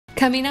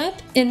Coming up,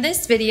 in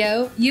this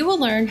video, you will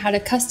learn how to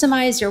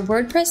customize your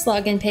WordPress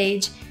login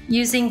page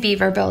using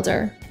Beaver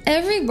Builder.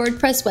 Every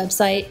WordPress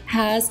website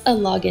has a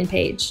login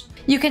page.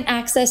 You can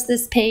access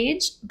this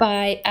page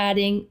by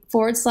adding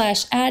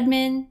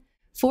 /admin,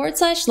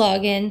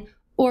 /login,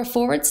 or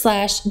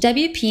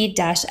 /wp-admin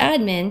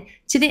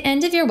to the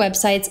end of your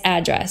website's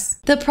address.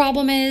 The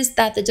problem is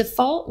that the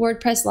default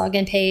WordPress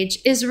login page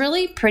is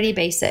really pretty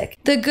basic.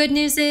 The good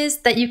news is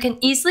that you can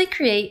easily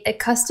create a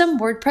custom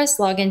WordPress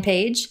login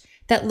page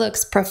that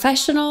looks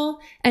professional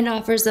and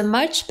offers a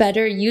much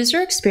better user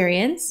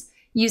experience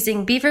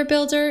using Beaver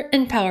Builder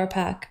and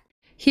PowerPack.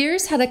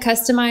 Here's how to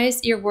customize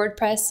your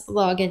WordPress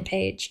login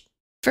page.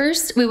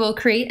 First, we will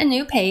create a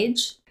new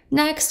page.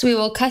 Next, we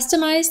will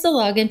customize the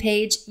login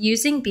page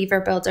using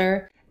Beaver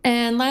Builder.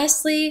 And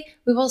lastly,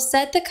 we will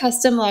set the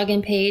custom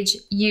login page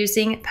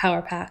using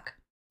PowerPack.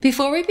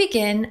 Before we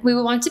begin, we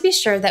will want to be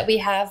sure that we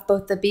have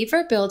both the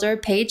Beaver Builder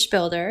Page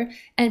Builder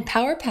and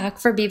PowerPack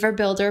for Beaver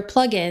Builder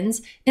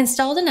plugins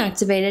installed and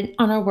activated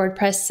on our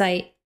WordPress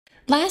site.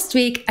 Last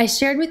week, I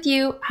shared with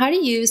you how to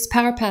use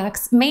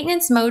PowerPack's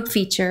maintenance mode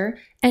feature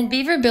and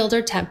Beaver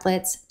Builder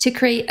templates to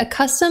create a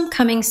custom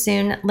coming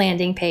soon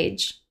landing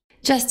page.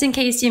 Just in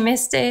case you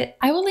missed it,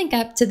 I will link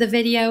up to the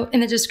video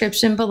in the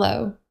description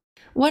below.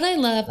 What I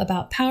love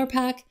about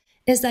PowerPack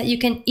is that you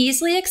can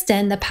easily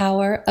extend the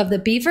power of the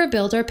Beaver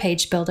Builder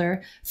Page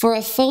Builder for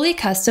a fully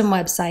custom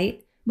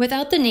website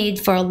without the need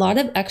for a lot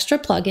of extra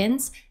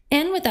plugins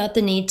and without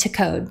the need to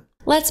code.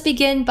 Let's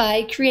begin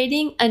by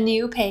creating a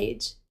new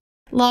page.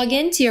 Log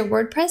in to your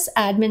WordPress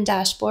admin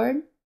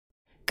dashboard,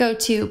 go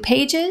to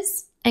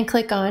Pages and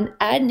click on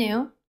Add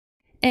New,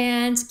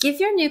 and give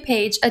your new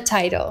page a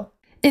title.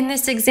 In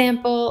this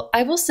example,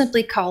 I will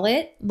simply call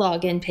it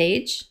Login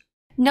Page.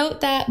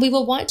 Note that we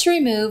will want to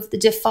remove the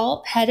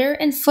default header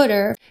and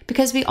footer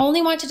because we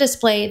only want to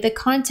display the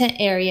content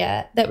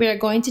area that we are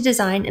going to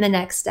design in the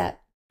next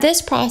step.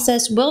 This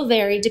process will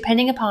vary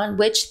depending upon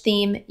which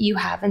theme you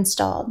have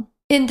installed.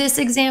 In this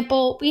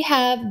example, we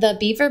have the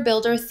Beaver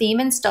Builder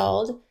theme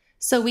installed,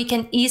 so we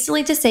can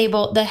easily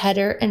disable the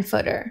header and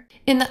footer.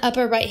 In the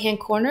upper right-hand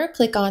corner,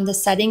 click on the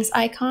settings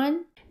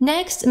icon.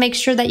 Next, make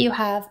sure that you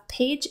have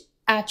Page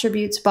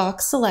Attributes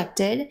box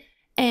selected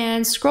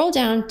and scroll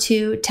down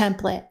to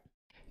Template.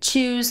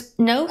 Choose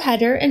No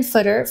Header and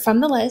Footer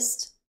from the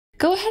list.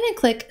 Go ahead and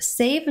click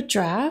Save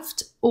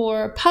Draft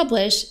or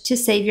Publish to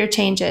save your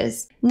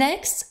changes.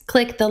 Next,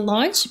 click the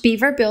Launch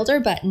Beaver Builder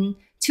button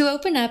to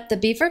open up the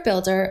Beaver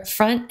Builder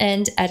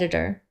front-end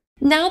editor.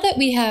 Now that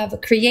we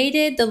have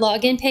created the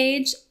login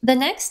page, the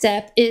next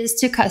step is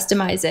to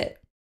customize it.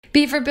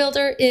 Beaver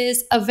Builder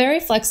is a very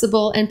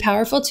flexible and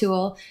powerful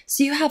tool,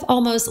 so you have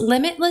almost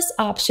limitless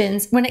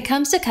options when it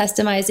comes to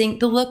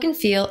customizing the look and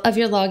feel of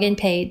your login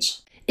page.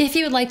 If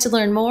you would like to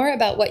learn more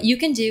about what you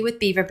can do with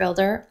Beaver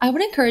Builder, I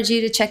would encourage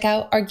you to check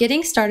out our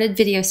Getting Started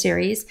video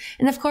series,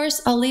 and of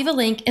course, I'll leave a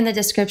link in the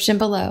description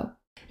below.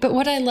 But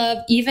what I love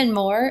even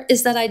more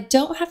is that I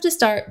don't have to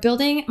start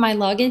building my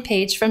login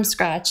page from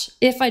scratch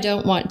if I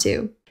don't want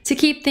to. To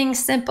keep things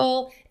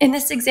simple, in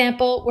this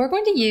example, we're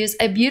going to use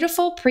a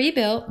beautiful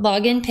pre-built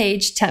login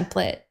page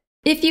template.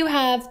 If you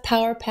have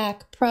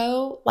PowerPack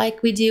Pro,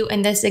 like we do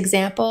in this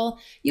example,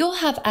 you'll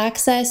have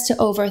access to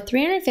over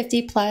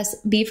 350 plus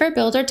Beaver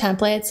Builder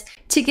templates.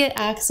 To get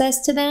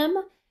access to them,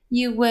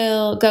 you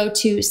will go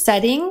to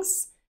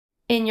Settings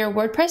in your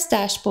WordPress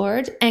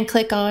dashboard and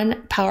click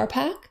on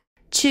PowerPack.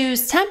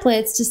 Choose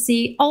Templates to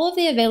see all of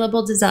the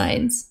available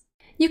designs.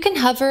 You can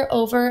hover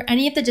over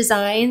any of the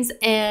designs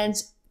and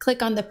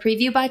click on the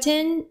Preview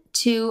button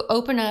to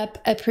open up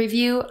a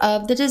preview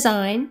of the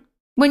design.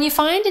 When you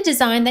find a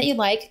design that you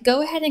like,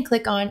 go ahead and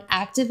click on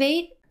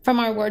Activate from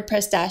our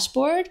WordPress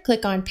dashboard.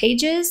 Click on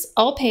Pages,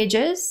 All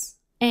Pages,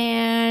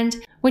 and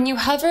when you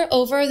hover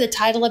over the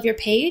title of your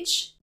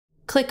page,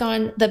 click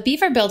on the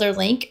Beaver Builder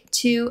link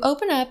to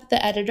open up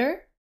the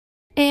editor.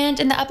 And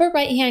in the upper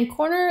right-hand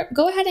corner,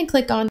 go ahead and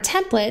click on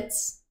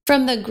Templates.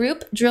 From the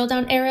group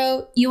drill-down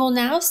arrow, you will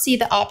now see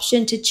the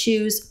option to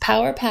choose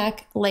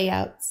PowerPack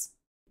Layouts.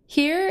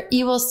 Here,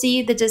 you will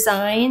see the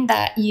design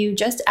that you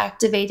just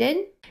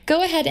activated.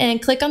 Go ahead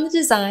and click on the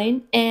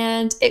design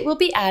and it will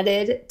be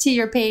added to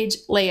your page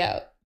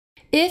layout.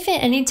 If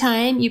at any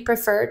time you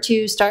prefer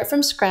to start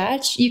from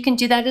scratch, you can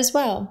do that as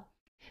well.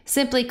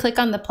 Simply click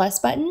on the plus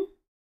button.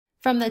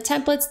 From the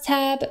Templates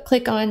tab,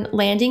 click on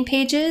Landing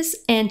Pages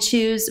and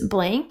choose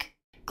Blank.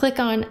 Click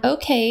on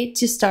OK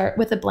to start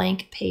with a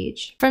blank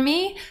page. For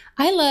me,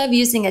 I love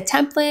using a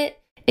template.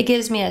 It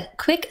gives me a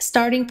quick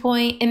starting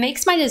point and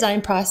makes my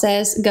design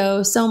process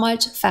go so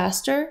much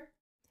faster.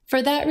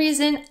 For that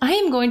reason, I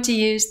am going to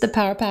use the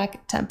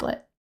PowerPack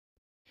template.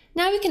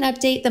 Now we can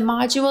update the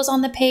modules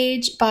on the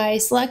page by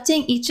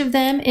selecting each of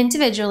them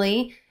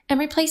individually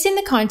and replacing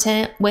the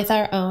content with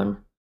our own.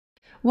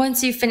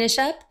 Once you finish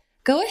up,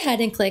 go ahead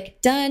and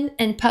click Done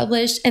and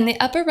Publish in the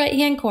upper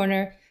right-hand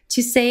corner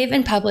to save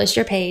and publish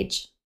your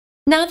page.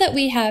 Now that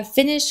we have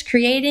finished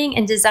creating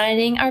and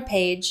designing our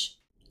page,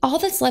 all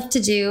that's left to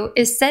do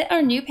is set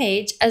our new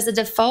page as the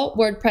default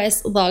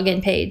WordPress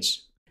login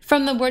page.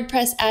 From the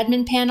WordPress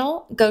admin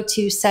panel, go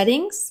to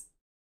Settings,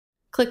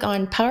 click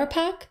on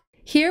PowerPack.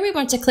 Here we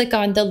want to click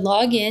on the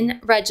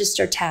Login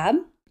Register tab.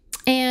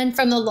 And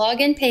from the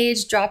Login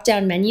Page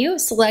drop-down menu,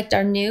 select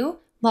our new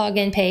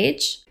login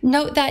page.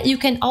 Note that you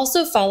can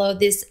also follow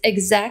this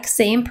exact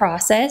same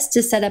process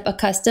to set up a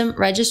custom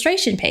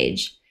registration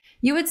page.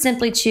 You would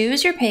simply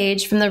choose your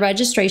page from the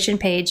registration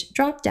page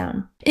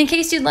dropdown. In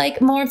case you'd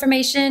like more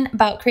information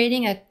about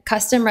creating a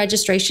custom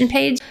registration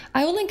page,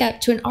 I will link up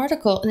to an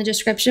article in the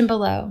description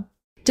below.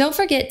 Don't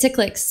forget to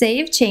click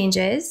Save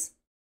Changes.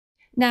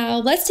 Now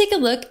let's take a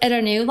look at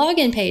our new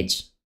login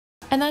page.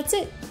 And that's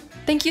it.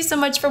 Thank you so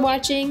much for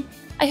watching.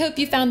 I hope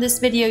you found this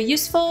video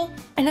useful.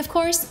 And of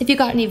course, if you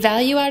got any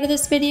value out of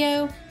this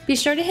video, be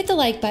sure to hit the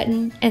like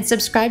button and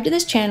subscribe to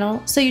this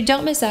channel so you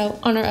don't miss out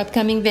on our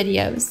upcoming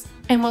videos.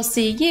 And we'll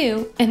see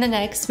you in the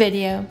next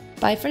video.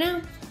 Bye for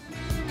now.